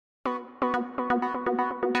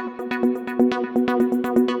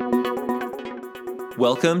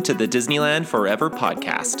Welcome to the Disneyland Forever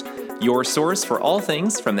podcast, your source for all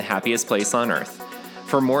things from the happiest place on earth.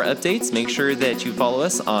 For more updates, make sure that you follow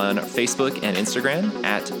us on Facebook and Instagram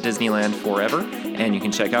at Disneyland Forever, and you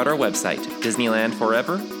can check out our website,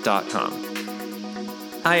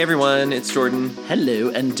 disneylandforever.com. Hi everyone, it's Jordan. Hello,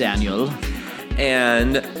 and Daniel.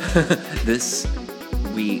 And this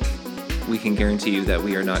week, we can guarantee you that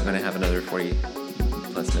we are not going to have another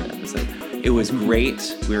 40-plus minute episode. It was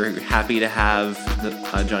great. We were happy to have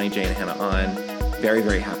Johnny, Jay, and Hannah on. Very,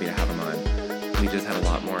 very happy to have them on. We just had a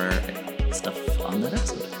lot more Stuff on that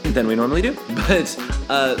episode than we normally do. But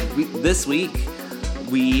this week,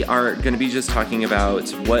 we are going to be just talking about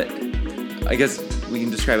what, I guess we can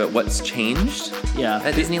describe it, what's changed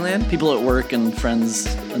at Disneyland. People at work and friends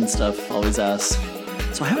and stuff always ask,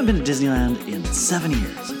 so I haven't been to Disneyland in 7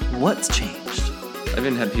 years. What's changed? I've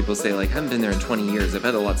even had people say, like, I haven't been there in 20 years. I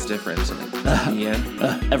bet a lot's different. I'm like,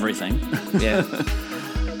 Everything. Yeah.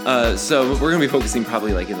 So we're going to be focusing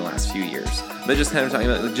probably, like, in the last few years. But just kind of talking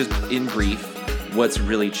about, like, just in brief, what's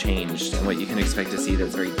really changed and what you can expect to see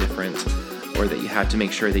that's very different, or that you have to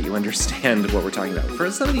make sure that you understand what we're talking about. For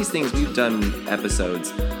some of these things, we've done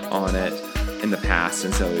episodes on it in the past,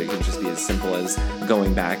 and so it can just be as simple as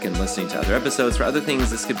going back and listening to other episodes. For other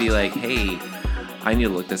things, this could be like, hey, I need to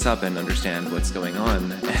look this up and understand what's going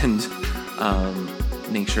on, and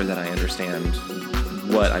make sure that I understand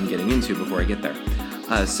what I'm getting into before I get there.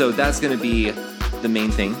 So that's going to be the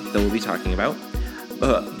main thing that we'll be talking about.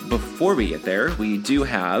 Before we get there, we do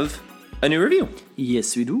have a new review.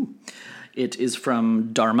 Yes, we do. It is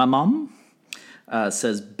from Dharma Mom.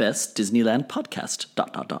 Says, best Disneyland podcast, ...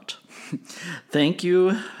 Thank you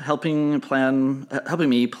helping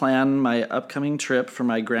me plan my upcoming trip for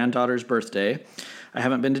my granddaughter's birthday. I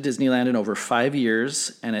haven't been to Disneyland in over 5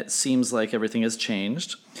 years, and it seems like everything has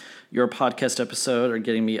changed. Your podcast episode are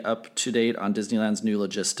getting me up to date on Disneyland's new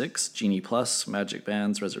logistics, Genie Plus, Magic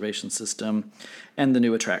Bands, reservation system, and the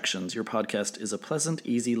new attractions. Your podcast is a pleasant,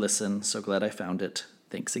 easy listen, so glad I found it.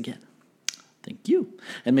 Thanks again. Thank you.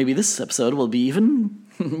 And maybe this episode will be even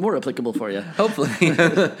more applicable for you. Hopefully.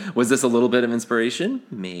 Was this a little bit of inspiration?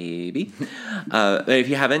 Maybe. If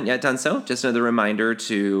you haven't yet done so, just another reminder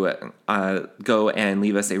to go and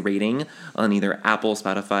leave us a rating on either Apple,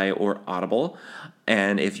 Spotify, or Audible.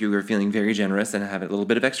 And if you are feeling very generous and have a little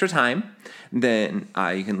bit of extra time, then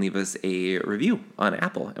you can leave us a review on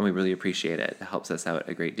Apple, and we really appreciate it. It helps us out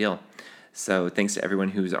a great deal. So thanks to everyone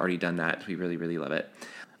who's already done that. We really, really love it.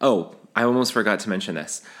 Oh, I almost forgot to mention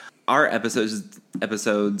this. Our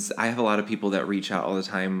episodes, I have a lot of people that reach out all the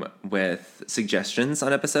time with suggestions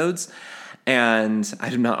on episodes, and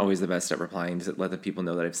I'm not always the best at replying to let the people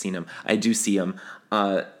know that I've seen them. I do see them,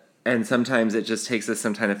 and sometimes it just takes us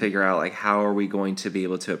some time to figure out, like, how are we going to be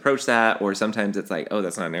able to approach that, or sometimes it's like, oh,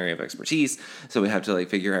 that's not an area of expertise, so we have to, like,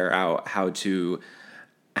 figure out how to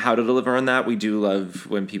deliver on that. We do love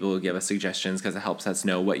when people give us suggestions because it helps us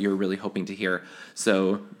know what you're really hoping to hear.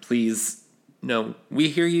 So please, no, we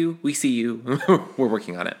hear you, we see you, we're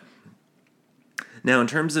working on it. Now, in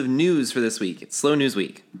terms of news for this week, it's slow news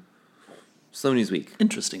week.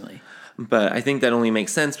 Interestingly. But I think that only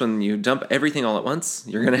makes sense when you dump everything all at once.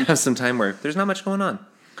 You're going to have some time where there's not much going on.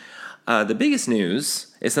 The biggest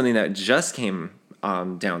news is something that just came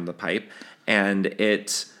down the pipe, and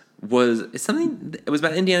it was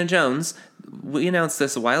about Indiana Jones. We announced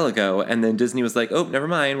this a while ago, and then Disney was like, oh, never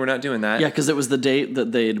mind, we're not doing that. Yeah, because it was the date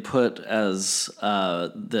that they'd put as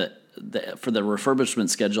for the refurbishment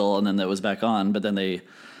schedule, and then that was back on, but then they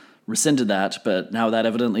rescinded that, but now that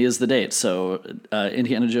evidently is the date. So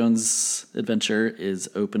Indiana Jones Adventure is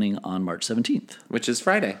opening on March 17th. Which is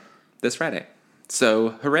this Friday. So,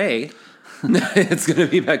 hooray. It's going to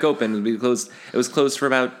be back open. It'll be closed. It was closed for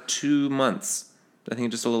about 2 months. I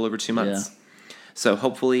think just a little over 2 months. Yeah. So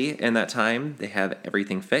hopefully in that time they have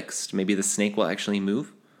everything fixed. Maybe the snake will actually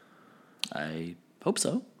move. I hope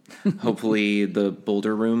so. Hopefully the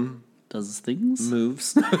boulder room does things.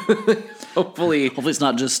 Moves. Hopefully it's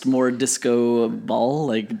not just more disco ball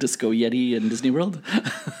like Disco Yeti in Disney World.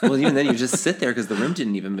 Well, even then you just sit there because the room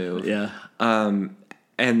didn't even move. Yeah. And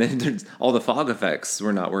then all the fog effects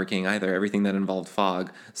were not working either. Everything that involved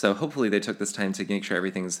fog. So hopefully they took this time to make sure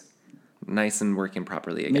everything's nice and working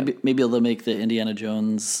properly again. Maybe they'll make the Indiana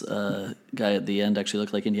Jones guy at the end actually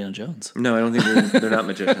look like Indiana Jones. No, I don't think they're not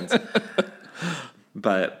magicians.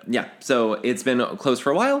 But yeah, so it's been closed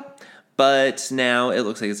for a while, but now it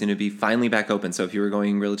looks like it's going to be finally back open. So if you were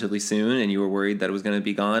going relatively soon and you were worried that it was going to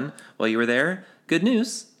be gone while you were there, good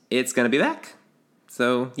news, it's going to be back.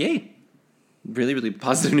 So yay. Really, really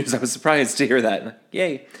positive news. I was surprised to hear that.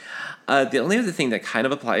 Yay. The only other thing that kind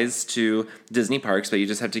of applies to Disney parks, but you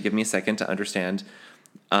just have to give me a second to understand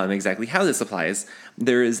exactly how this applies.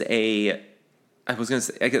 There is it's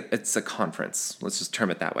a conference. Let's just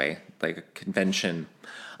term it that way, like a convention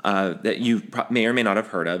that you may or may not have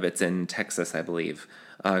heard of. It's in Texas, I believe,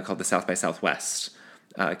 called the South by Southwest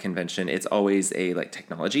convention. It's always a like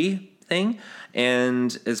technology thing,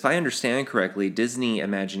 and as I understand correctly, Disney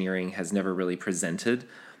Imagineering has never really presented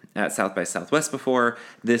at South by Southwest before.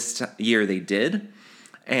 This year they did,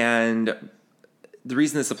 and the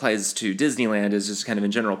reason this applies to Disneyland is just kind of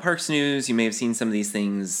in general parks news. You may have seen some of these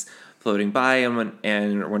things floating by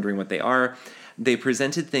and wondering what they are. They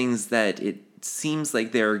presented things that it seems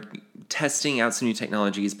like they're testing out some new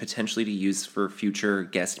technologies potentially to use for future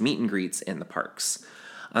guest meet and greets in the parks.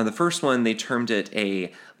 The first one, they termed it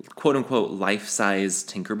a quote-unquote life-size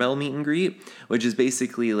Tinkerbell meet and greet, which is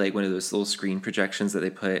basically like one of those little screen projections that they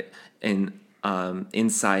put in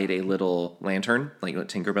inside a little lantern, like what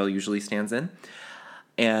Tinkerbell usually stands in.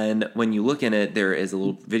 And when you look in it, there is a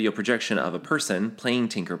little video projection of a person playing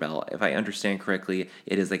Tinkerbell. If I understand correctly,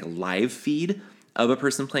 it is like a live feed of a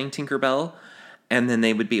person playing Tinkerbell, and then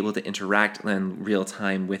they would be able to interact in real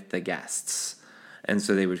time with the guests. And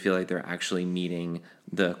so they would feel like they're actually meeting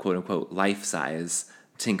the quote-unquote life-size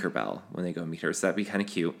Tinkerbell when they go meet her. So that'd be kind of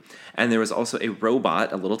cute. And there was also a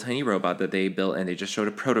robot, a little tiny robot that they built, and they just showed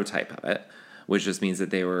a prototype of it, which just means that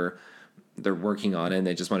they're working on it, and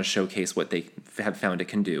they just want to showcase what they have found it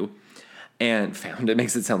can do. And found, it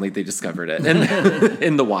makes it sound like they discovered it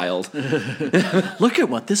in the wild. Look at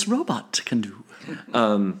what this robot can do.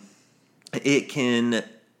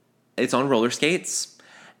 It's on roller skates,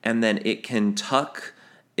 and then it can tuck,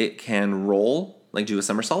 it can roll, like do a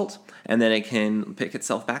somersault, and then it can pick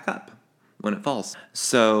itself back up when it falls.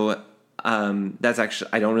 So that's actually,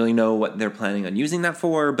 I don't really know what they're planning on using that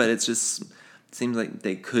for, but it seems like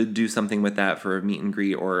they could do something with that for a meet and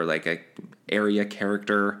greet or like a area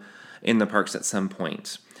character in the parks at some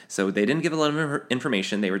point. So they didn't give a lot of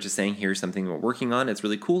information. They were just saying, here's something we're working on. It's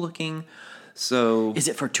really cool looking. So is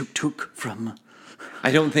it for Tuk Tuk from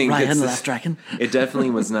I don't think Raya and the Last Dragon? It definitely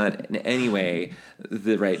was not in any way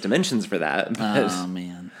the right dimensions for that. Oh,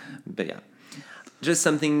 man. But yeah. Just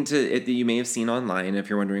something that you may have seen online if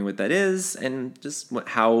you're wondering what that is, and just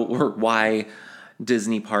how or why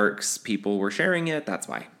Disney parks people were sharing it. That's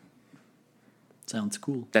why. Sounds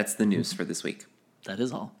cool. That's the news for this week. That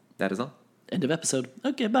is all. That is all. End of episode.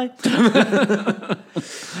 Okay, bye.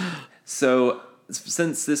 So,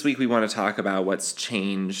 since this week we want to talk about what's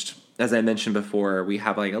changed, as I mentioned before, we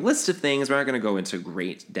have like a list of things. We're not going to go into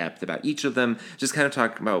great depth about each of them. Just kind of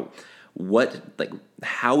talk about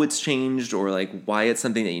how it's changed, or like why it's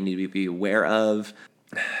something that you need to be aware of.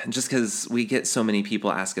 Just because we get so many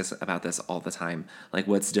people ask us about this all the time. Like,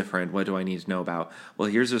 what's different? What do I need to know about? Well,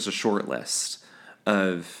 here's just a short list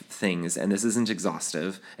of things, and this isn't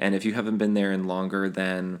exhaustive. And if you haven't been there in longer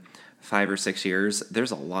than 5 or 6 years,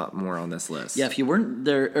 there's a lot more on this list. Yeah, if you weren't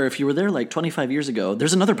there, or if you were there like 25 years ago,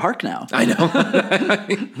 there's another park now. I know.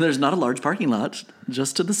 There's not a large parking lot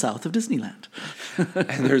just to the south of Disneyland.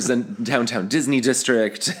 And there's a downtown Disney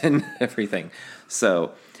district and everything.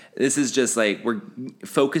 So this is just like we're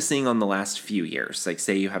focusing on the last few years. Like,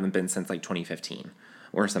 say you haven't been since like 2015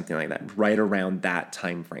 or something like that. Right around that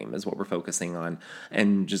time frame is what we're focusing on,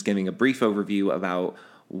 and just giving a brief overview about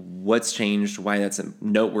what's changed, why that's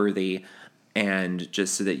noteworthy, and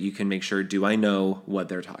just so that you can make sure, do I know what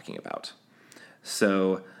they're talking about?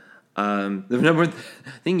 So the number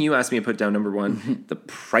thing you asked me to put down, number one, the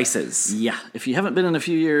prices. Yeah, if you haven't been in a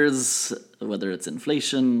few years, whether it's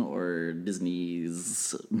inflation or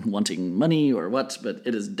Disney's wanting money or what, but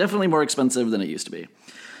it is definitely more expensive than it used to be.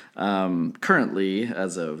 Currently,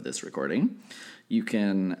 as of this recording, you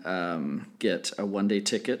can get a one-day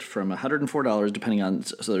ticket from $104, depending on,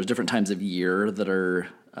 so there's different times of year that are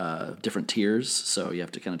different tiers, so you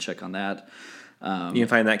have to kind of check on that. You can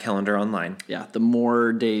find that calendar online. Yeah, the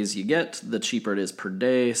more days you get, the cheaper it is per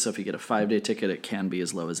day. So if you get a 5-day ticket, it can be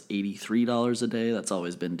as low as $83 a day. That's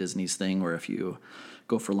always been Disney's thing, where if you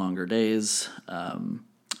go for longer days,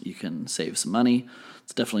 you can save some money.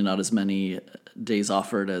 It's definitely not as many days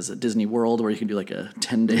offered as at Disney World, where you can do like a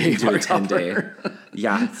 10-day do a 10-day.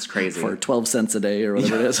 Yeah, it's crazy. For 12 cents a day or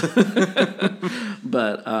whatever it is.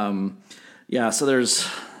 But yeah, so it's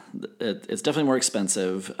definitely more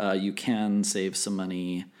expensive. You can save some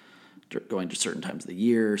money going to certain times of the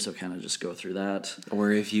year, so kind of just go through that.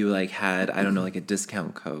 Or if you like had, I don't know, like a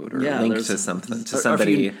discount code or a link to something, to or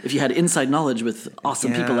somebody. If you had inside knowledge with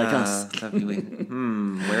awesome people like us.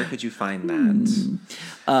 Where could you find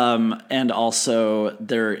that? And also,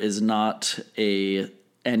 there is not a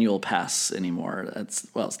annual pass anymore.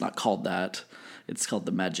 It's not called that. It's called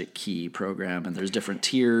the Magic Key program, and there's different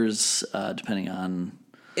tiers depending on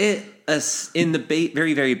In the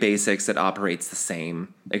very, very basics, it operates the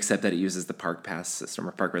same, except that it uses the park pass system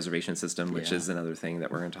or park reservation system, which is another thing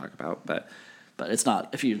that we're going to talk about. But it's not,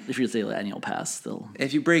 if you say annual pass,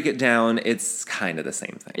 if you break it down, it's kind of the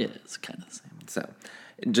same thing. It is kind of the same. So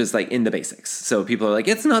just like in the basics. So people are like,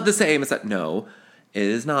 it's not the same. It's not. No, it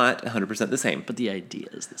is not 100% the same. But the idea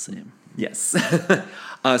is the same. Yes.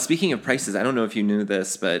 Speaking of prices, I don't know if you knew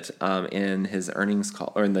this, but in his earnings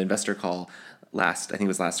call or in the investor call I think it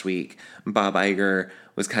was last week, Bob Iger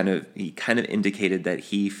was kind of indicated that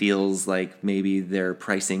he feels like maybe their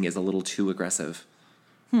pricing is a little too aggressive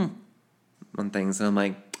on things. And I'm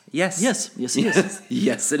like, yes. Yes, it is.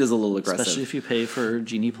 Yes, it is a little aggressive. Especially if you pay for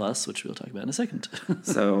Genie Plus, which we'll talk about in a second.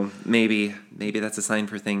 So maybe that's a sign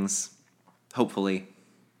for things. Hopefully,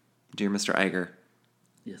 dear Mr. Iger.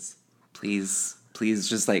 Yes. Please,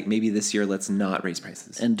 just like maybe this year, let's not raise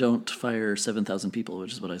prices. And don't fire 7,000 people,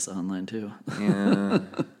 which is what I saw online too. Yeah,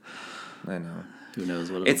 I know. Who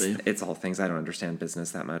knows what it'll be? It's all things. I don't understand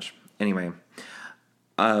business that much. Anyway,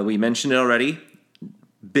 we mentioned it already.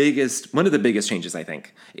 One of the biggest changes, I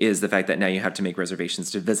think, is the fact that now you have to make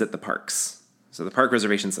reservations to visit the parks. So the park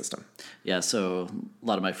reservation system. Yeah, so a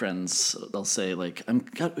lot of my friends, they'll say, like, we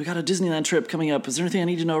got a Disneyland trip coming up. Is there anything I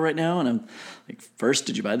need to know right now? And I'm like, first,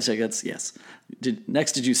 did you buy the tickets? Yes.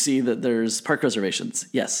 Next, did you see that there's park reservations?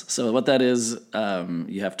 Yes. So what that is,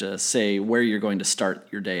 you have to say where you're going to start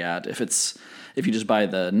your day at. If you just buy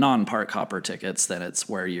the non-park hopper tickets, then it's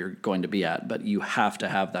where you're going to be at. But you have to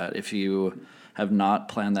have that. If you have not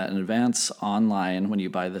planned that in advance online when you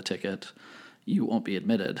buy the ticket, you won't be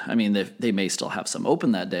admitted. I mean, they may still have some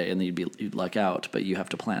open that day, and you'd luck out, but you have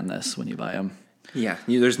to plan this when you buy them. Yeah,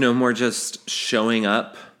 there's no more just showing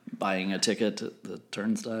up, buying a ticket at the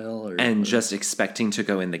turnstile, and just expecting to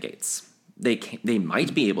go in the gates. They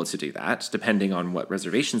might be able to do that depending on what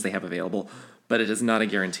reservations they have available, but it is not a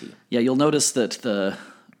guarantee. Yeah, you'll notice that the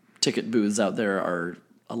ticket booths out there are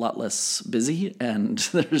a lot less busy, and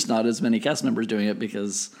there's not as many cast members doing it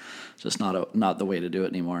because it's just not the way to do it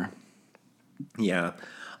anymore. Yeah.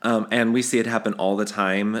 And we see it happen all the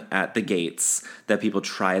time at the gates that people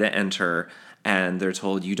try to enter and they're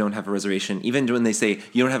told you don't have a reservation, even when they say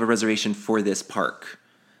you don't have a reservation for this park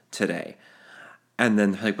today. And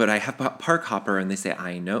then like, but I have a park hopper, and they say,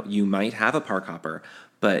 I know you might have a park hopper,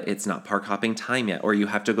 but it's not park hopping time yet, or you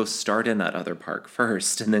have to go start in that other park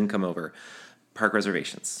first and then come over. Park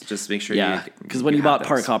reservations. Just make sure because when you bought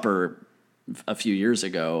Park Hopper a few years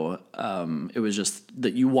ago, it was just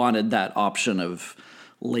that you wanted that option of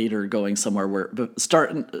later going somewhere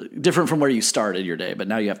different from where you started your day, but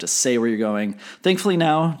now you have to say where you're going. Thankfully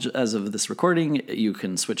now, as of this recording, you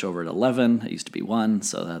can switch over at 11. It used to be 1,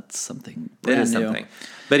 so that's something brand new. Something.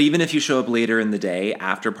 But even if you show up later in the day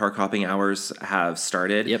after park hopping hours have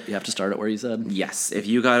started... Yep, you have to start at where you said. Yes, if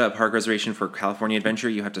you got a park reservation for California Adventure,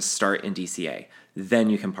 you have to start in DCA.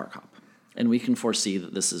 Then you can park hop. And we can foresee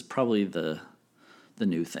that this is probably the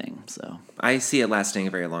new thing. So I see it lasting a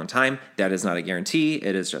very long time. That is not a guarantee.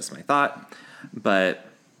 It is just my thought. But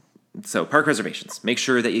so park reservations, make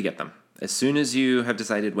sure that you get them. As soon as you have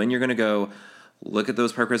decided when you're going to go, look at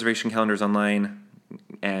those park reservation calendars online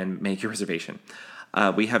and make your reservation.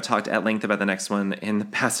 We have talked at length about the next one in the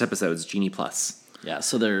past episodes, Genie Plus. Yeah,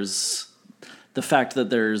 so there's the fact that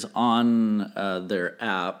there's on their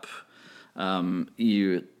app,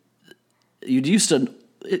 you used to,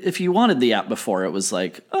 if you wanted the app before, it was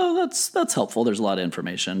like, oh, that's helpful. There's a lot of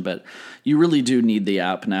information, but you really do need the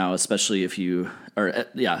app now, especially if you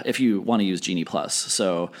want to use Genie Plus.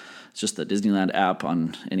 So it's just the Disneyland app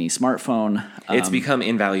on any smartphone. It's become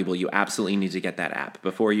invaluable. You absolutely need to get that app.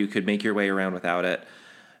 Before you could make your way around without it.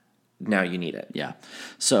 Now you need it. Yeah.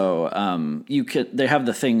 So they have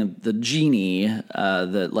the Genie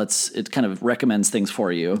it kind of recommends things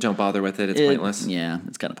for you. Don't bother with it. It's pointless. Yeah,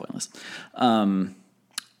 it's kind of pointless.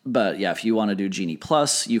 But yeah, if you want to do Genie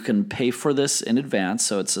Plus, you can pay for this in advance.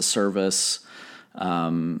 So it's a service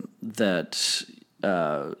that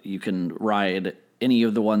you can ride any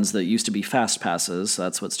of the ones that used to be fast passes. So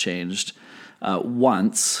that's what's changed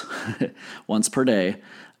once per day.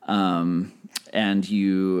 And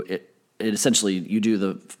it essentially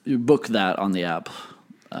you book that on the app.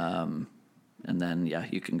 And then,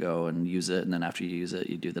 you can go and use it. And then after you use it,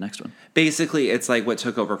 you do the next one. Basically, it's like what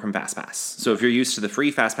took over from FastPass. So if you're used to the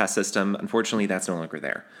free FastPass system, unfortunately, that's no longer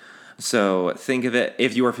there. So think of it,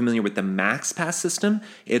 if you are familiar with the MaxPass system,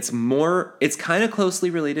 it's kind of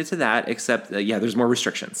closely related to that, except, there's more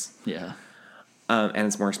restrictions. Yeah. And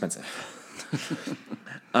it's more expensive.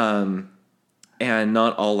 And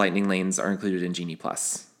not all lightning lanes are included in Genie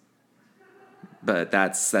Plus. but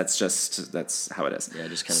that's how it is. Yeah,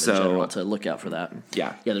 just kind of in general to look out for that.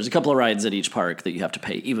 Yeah. Yeah, there's a couple of rides at each park that you have to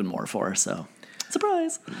pay even more for, so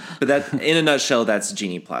surprise. But that, in a nutshell, that's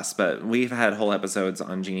Genie Plus. But we've had whole episodes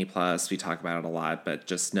on Genie Plus. We talk about it a lot, but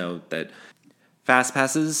just note that Fast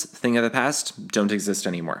Passes, thing of the past, don't exist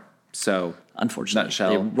anymore. So, unfortunately, nutshell,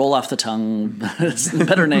 they roll off the tongue. It's a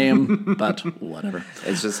better name, but whatever.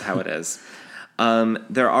 It's just how it is.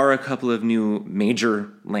 There are a couple of new major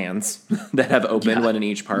lands that have opened, one in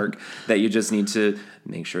each park, that you just need to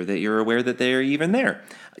make sure that you're aware that they are even there.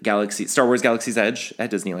 Star Wars Galaxy's Edge at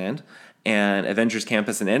Disneyland, and Avengers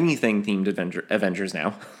Campus and anything themed Avengers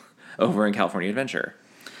now over in California Adventure.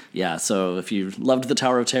 Yeah, so if you loved the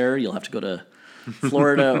Tower of Terror, you'll have to go to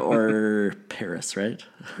Florida or Paris, right?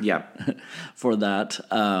 Yeah. For that.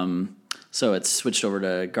 So it's switched over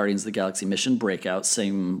to Guardians of the Galaxy Mission Breakout,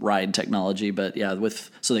 same ride technology, but yeah,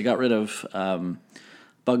 so they got rid of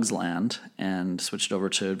Bugs Land and switched over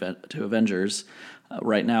to Avengers.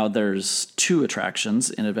 Right now, there's 2 attractions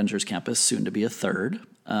in Avengers Campus, soon to be a 3rd.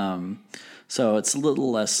 So it's a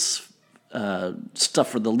little less stuff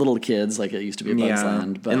for the little kids like it used to be at Bugs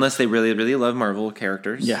Land. But unless they really, really love Marvel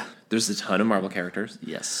characters. Yeah. There's a ton of Marvel characters.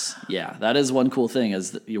 Yes. Yeah, that is one cool thing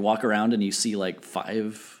is that you walk around and you see like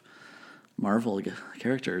 5 Marvel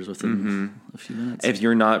characters within a few minutes. If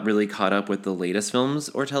you're not really caught up with the latest films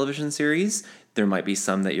or television series, there might be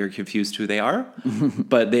some that you're confused who they are,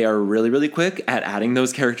 but they are really, really quick at adding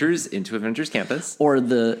those characters into Avengers Campus. Or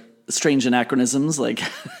the strange anachronisms, like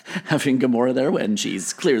having Gamora there when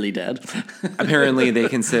she's clearly dead. Apparently, they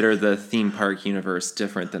consider the theme park universe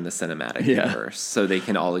different than the cinematic universe, so they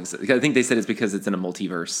can all exist. I think they said it's because it's in a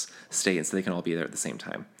multiverse state, so they can all be there at the same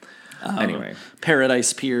time. Anyway,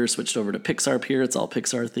 Paradise Pier switched over to Pixar Pier. It's all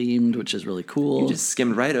Pixar themed, which is really cool. You just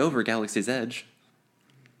skimmed right over Galaxy's Edge.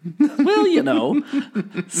 Well, you know,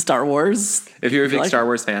 Star Wars. If you're a big Star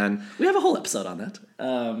Wars fan, we have a whole episode on that.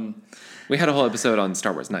 We had a whole episode on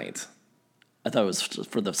Star Wars Night. I thought it was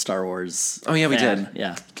for the Star Wars. Oh yeah, we fan. did.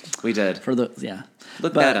 Yeah, we did. Look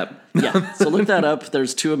that up. Yeah, so look that up.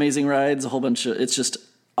 There's 2 amazing rides, a whole bunch of. It's just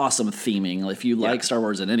awesome theming. If you like Star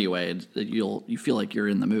Wars in any way, you feel like you're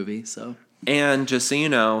in the movie. So. And just so you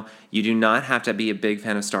know, you do not have to be a big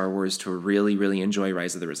fan of Star Wars to really, really enjoy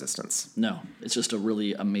Rise of the Resistance. No, it's just a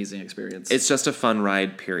really amazing experience. It's just a fun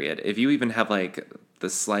ride, period. If you even have like the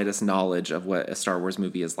slightest knowledge of what a Star Wars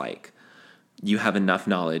movie is like, you have enough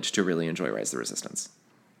knowledge to really enjoy Rise of the Resistance.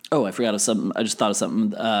 Oh, I forgot of something. I just thought of something.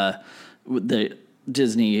 The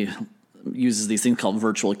Disney uses these things called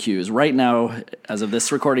virtual queues. Right now, as of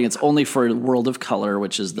this recording, it's only for World of Color,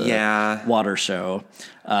 which is the water show.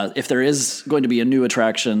 If there is going to be a new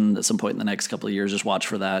attraction at some point in the next couple of years, just watch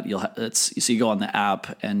for that. So you go on the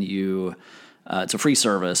app and it's a free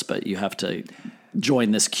service, but you have to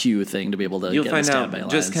join this queue thing to be able to You'll get find the standby out. line.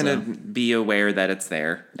 Just kind of be aware that it's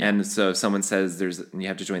there. Yeah. And so if someone says you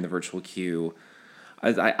have to join the virtual queue,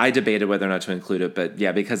 I debated whether or not to include it, but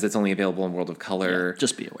yeah, because it's only available in World of Color. Yeah,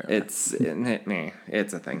 just be aware. It's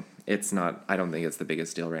a thing. It's not. I don't think it's the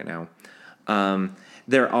biggest deal right now.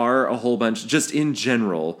 There are a whole bunch. Just in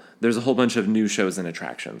general, there's a whole bunch of new shows and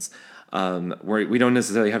attractions. Where we don't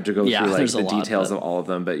necessarily have to go through like the details of all of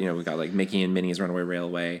them, but we got like Mickey and Minnie's Runaway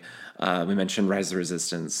Railway. We mentioned Rise of the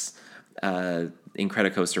Resistance,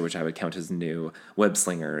 Incredicoaster, which I would count as new. Web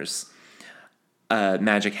Slingers.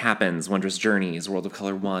 Magic Happens, Wondrous Journeys, World of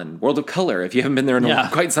Color 1. World of Color, if you haven't been there in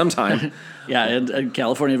quite some time. and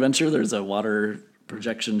California Adventure, there's a water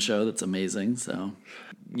projection show that's amazing. So,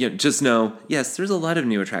 just know, yes, there's a lot of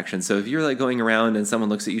new attractions. So if you're like going around and someone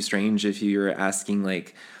looks at you strange, if you're asking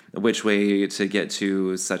like which way to get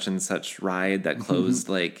to such and such ride that closed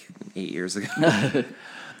like 8 years ago,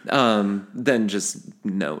 then just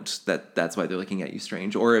note that that's why they're looking at you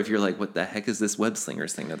strange. Or if you're like, what the heck is this Web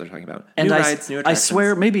Slingers thing that they're talking about? And new rides, new I attractions.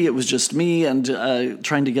 swear maybe it was just me and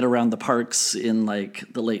trying to get around the parks in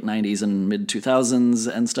like the late 90s and mid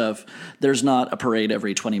 2000s and stuff. There's not a parade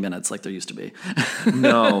every 20 minutes like there used to be.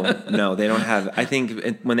 No, they don't have. I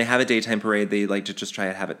think when they have a daytime parade, they like to just try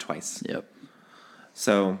to have it twice. Yep.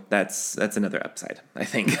 So that's another upside, I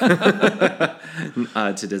think, to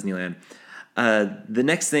Disneyland. The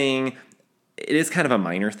next thing, it is kind of a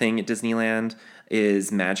minor thing at Disneyland, is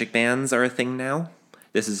magic bands are a thing now.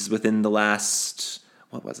 This is within the last,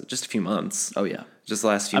 just a few months. Oh, yeah. Just the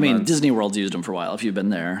last few months. I mean, Disney World's used them for a while, if you've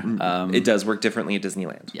been there. It does work differently at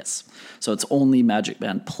Disneyland. Yes. So it's only Magic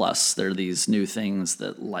Band Plus. There are these new things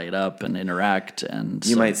that light up and interact. And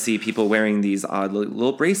you might see people wearing these odd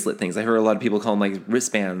little bracelet things. I heard a lot of people call them like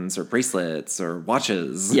wristbands or bracelets or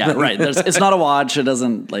watches. Yeah, right. It's not a watch. It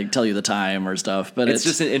doesn't like tell you the time or stuff. But it's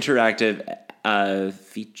just an interactive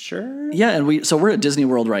feature? Yeah, and we're at Disney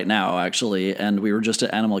World right now, actually, and we were just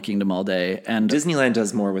at Animal Kingdom all day. And Disneyland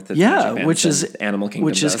does more with its Magic Bands which than is Animal Kingdom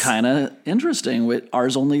which is does. kind of interesting.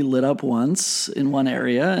 Ours only lit up once in one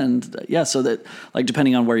area, and so that like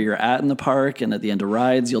depending on where you're at in the park and at the end of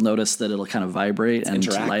rides, you'll notice that it'll kind of vibrate and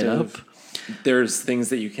light up. There's things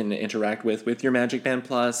that you can interact with your Magic Band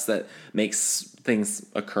Plus that makes things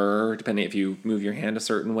occur depending if you move your hand a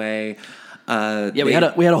certain way. We had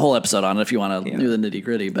a whole episode on it if you want to do the nitty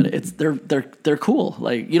gritty, but they're cool.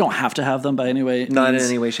 Like you don't have to have them by any way. Not in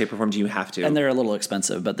any way, shape, or form do you have to. And they're a little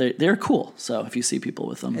expensive, but they're cool. So if you see people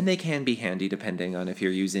with them, and they can be handy depending on if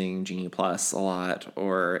you're using Genie Plus a lot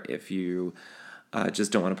or if you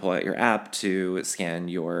just don't want to pull out your app to scan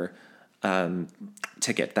your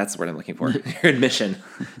ticket. That's the word I'm looking for. Your admission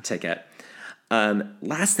ticket.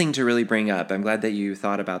 Last thing to really bring up, I'm glad that you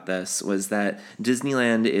thought about this, was that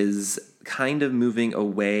Disneyland is kind of moving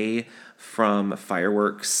away from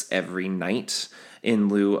fireworks every night in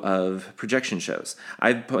lieu of projection shows.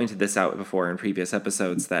 I've pointed this out before in previous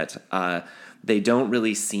episodes that they don't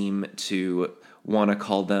really seem to want to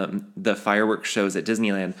call them the fireworks shows at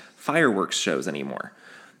Disneyland fireworks shows anymore.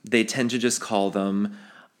 They tend to just call them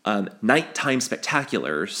nighttime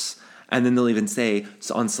spectaculars. And then they'll even say,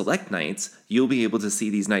 so on select nights, you'll be able to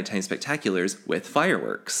see these nighttime spectaculars with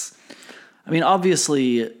fireworks. I mean,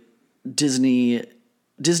 obviously, Disney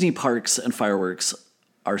parks and fireworks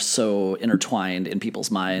are so intertwined in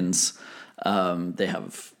people's minds. They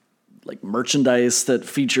have like merchandise that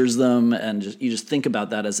features them, and you just think about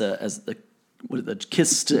that as the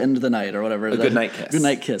kiss to end the night or whatever. A good night kiss. Good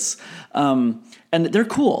night kiss. And they're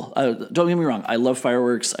cool. Don't get me wrong. I love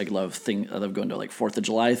fireworks. I love going to like 4th of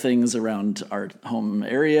July things around our home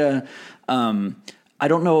area. I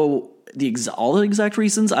don't know all the exact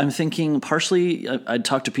reasons. I'm thinking partially I'd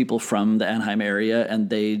talk to people from the Anaheim area and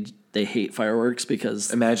they hate fireworks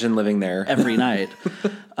because imagine living there every night.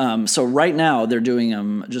 So right now they're doing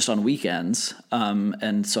them just on weekends.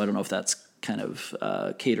 And so I don't know if that's kind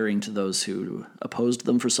of catering to those who opposed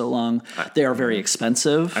them for so long. They are very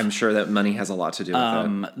expensive. I'm sure that money has a lot to do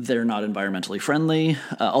with it. They're not environmentally friendly.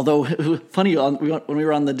 Although, funny, when we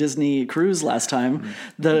were on the Disney cruise last time,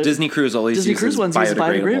 the Disney cruise always uses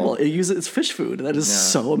biodegradable. It's fish food. That is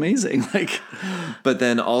so amazing. But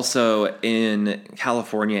then also in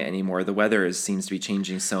California anymore, the weather seems to be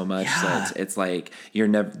changing so much that it's like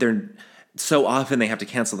so often they have to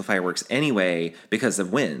cancel the fireworks anyway because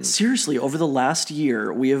of winds. Seriously, over the last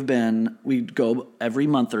year, we go every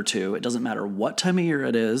month or two. It doesn't matter what time of year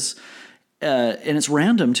it is. And it's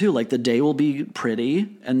random too. Like the day will be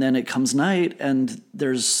pretty and then it comes night and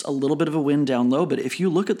there's a little bit of a wind down low. But if you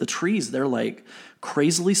look at the trees, they're like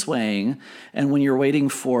crazily swaying. And when you're waiting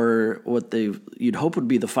for what you'd hope would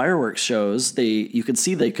be the fireworks shows, you could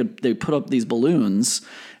see they put up these balloons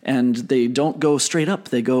and they don't go straight up.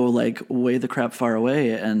 They go like way the crap far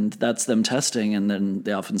away, and that's them testing. And then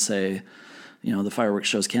they often say, the fireworks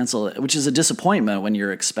show's canceled, which is a disappointment when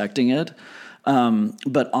you're expecting it.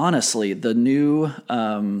 But honestly, the new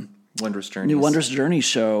Wondrous Journey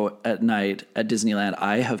show at night at Disneyland,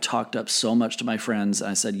 I have talked up so much to my friends. And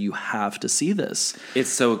I said, you have to see this. It's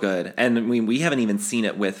so good. And we haven't even seen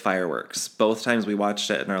it with fireworks. Both times we watched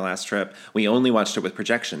it in our last trip, we only watched it with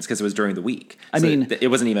projections because it was during the week. It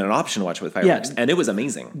wasn't even an option to watch it with fireworks. Yeah, and it was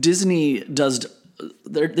amazing. Disney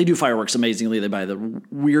they do fireworks amazingly. They buy the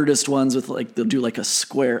weirdest ones with they'll do like a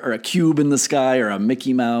square or a cube in the sky or a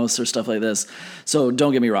Mickey Mouse or stuff like this. So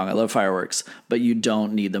don't get me wrong, I love fireworks, but you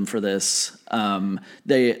don't need them for this.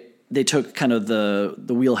 They took kind of the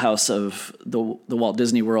wheelhouse of the Walt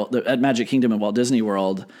Disney World at Magic Kingdom and Walt Disney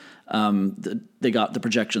World. They got the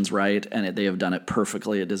projections right, and they have done it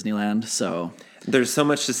perfectly at Disneyland. So there's so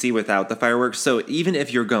much to see without the fireworks. So even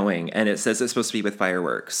if you're going and it says it's supposed to be with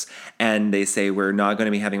fireworks and they say we're not going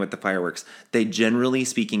to be having with the fireworks, they generally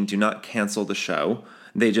speaking do not cancel the show.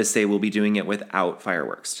 They just say we'll be doing it without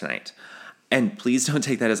fireworks tonight. And please don't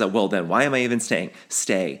take that as well, then why am I even staying?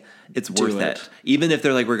 Stay. It's worth it. Even if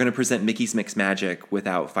they're like, we're going to present Mickey's Mix Magic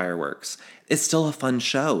without fireworks. It's still a fun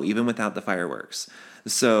show, even without the fireworks.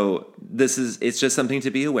 So it's just something to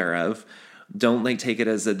be aware of. Don't take it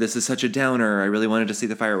as this is such a downer. I really wanted to see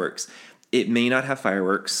the fireworks. It may not have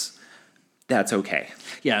fireworks. That's okay.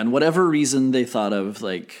 Yeah, and whatever reason they thought of,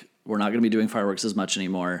 we're not going to be doing fireworks as much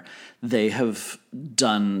anymore, they have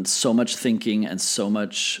done so much thinking and so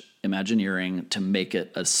much Imagineering to make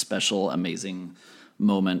it a special, amazing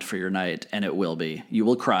moment for your night, and it will be. You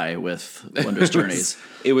will cry with Wondrous Journeys.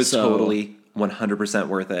 It was totally 100%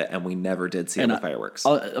 worth it, and we never did see it with fireworks.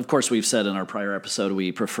 Of course, we've said in our prior episode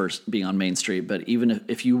we prefer being on Main Street, but even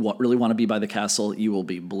if you really want to be by the castle, you will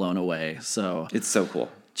be blown away. So it's so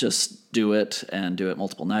cool. Just do it, and do it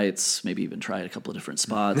multiple nights, maybe even try it a couple of different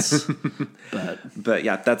spots. But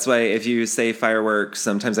yeah, that's why if you say fireworks,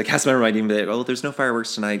 sometimes I cast my reminding me, oh, there's no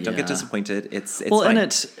fireworks tonight. Don't get disappointed. It's well, fine. And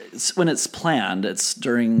it's when it's planned, it's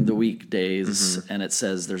during the weekdays, and it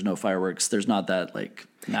says there's no fireworks. There's not that like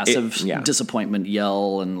massive disappointment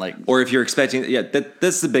yell and like. Or if you're expecting,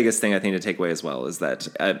 that's the biggest thing I think to take away as well is that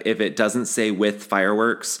if it doesn't say with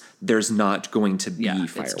fireworks, there's not going to be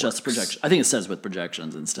fireworks. It's just projection. I think it says with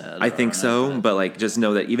projections instead. I think so, but like just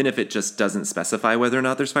know that even if it just doesn't specify whether or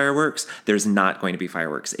not there's fireworks, there's not going to be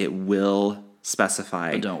fireworks. It will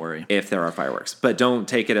specify. But don't worry if there are fireworks. But don't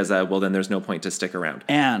take it as then there's no point to stick around.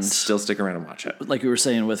 And still stick around and watch it. Like we were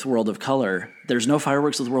saying with World of Color, there's no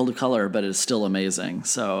fireworks with World of Color, but it's still amazing.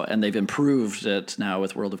 So, and they've improved it now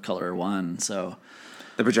with World of Color 1. So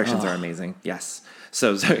the projections are amazing. Yes.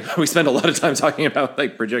 So we spend a lot of time talking about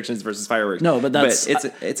like projections versus fireworks. No, but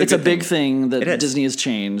it's a big thing that Disney has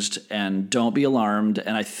changed, and don't be alarmed.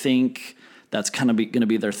 And I think that's kind of going to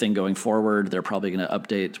be their thing going forward. They're probably going to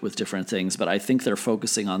update with different things, but I think they're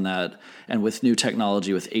focusing on that. And with new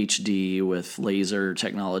technology, with HD, with laser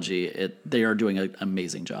technology, they are doing an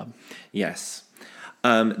amazing job. Yes.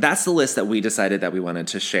 That's the list that we decided that we wanted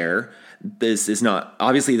to share. This is not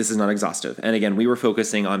exhaustive. And again, we were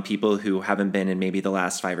focusing on people who haven't been in maybe the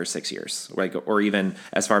last 5 or 6 years, right? Or even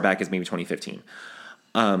as far back as maybe 2015.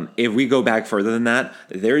 If we go back further than that,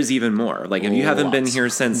 there's even more. Like if you haven't been here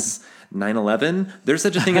since 9/11, there's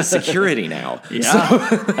such a thing as security now.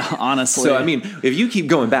 Honestly. So I mean, if you keep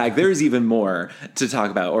going back, there's even more to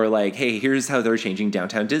talk about. Or like, hey, here's how they're changing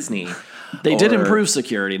downtown Disney. They did improve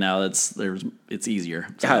security now. It's easier.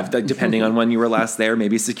 So. Yeah, depending on when you were last there,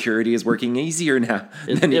 maybe security is working easier now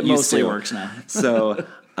than it used mostly to. works now. So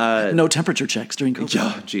no temperature checks during COVID.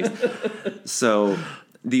 Oh, jeez. So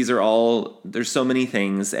there's so many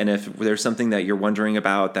things, and if there's something that you're wondering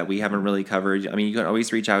about that we haven't really covered, I mean, you can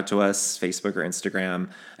always reach out to us, Facebook or Instagram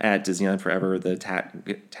at Disneyland Forever. The tag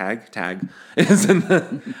is in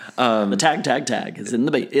the the tag is in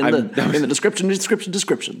the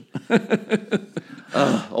description.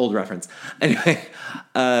 Old reference. Anyway,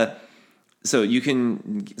 so you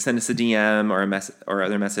can send us a DM or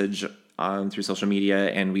other message through social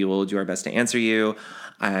media, and we will do our best to answer you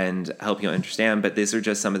and help you understand. But these are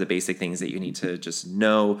just some of the basic things that you need to just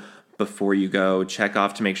know before you go. Check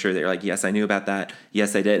off to make sure that you're like, yes, I knew about that.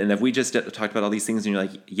 Yes, I did. And if we just talked about all these things and you're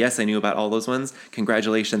like, yes, I knew about all those ones,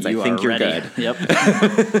 congratulations. I think you're ready. Good.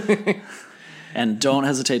 Yep. And don't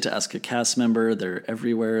hesitate to ask a cast member. They're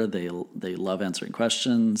everywhere. They love answering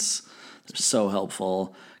questions. They're so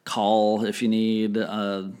helpful. Call if you need.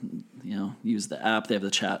 Use the app. They have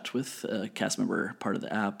the chat with a cast member part of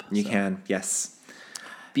the app. You can, yes.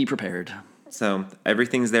 Be prepared. So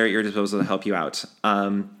everything's there at your disposal to help you out.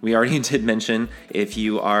 We already did mention if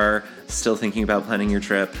you are still thinking about planning your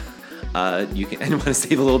trip, you can and want to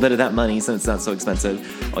save a little bit of that money so it's not so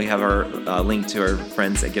expensive. We have our link to our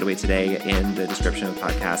friends at Getaway Today in the description of the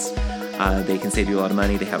podcast. They can save you a lot of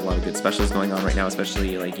money. They have a lot of good specials going on right now,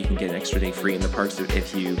 especially like you can get an extra day free in the parks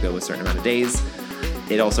if you go a certain amount of days.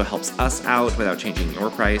 It also helps us out without changing your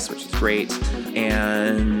price, which is great.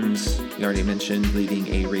 And we already mentioned leaving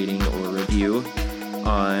a rating or review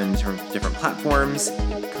on different platforms.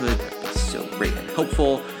 It could be so great and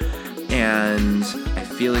helpful. And I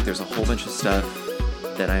feel like there's a whole bunch of stuff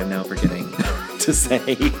that I am now forgetting to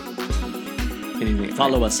say.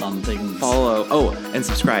 Follow us on things. And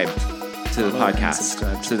subscribe to the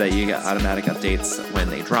podcast so that you get automatic updates when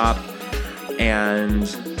they drop. And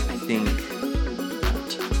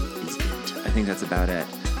I think that's about it.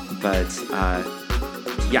 But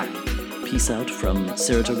yeah. Peace out from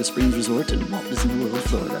Saratoga Springs Resort in Walt Disney World,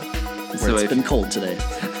 Florida. Where it's been cold today.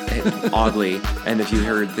 Oddly. And if you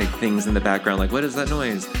heard things in the background, like, what is that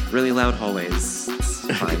noise? Really loud hallways.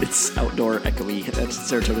 It's fine. It's outdoor echoey at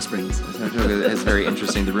Saratoga Springs. Saratoga is very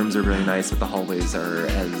interesting. The rooms are really nice, but the hallways are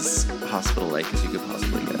as hospital-like as you could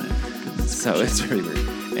possibly get. So it's very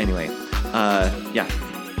weird. Anyway, yeah.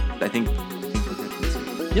 I think we're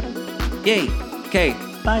good. Yep. Yay. Okay.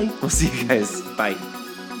 Bye. We'll see you guys. Bye.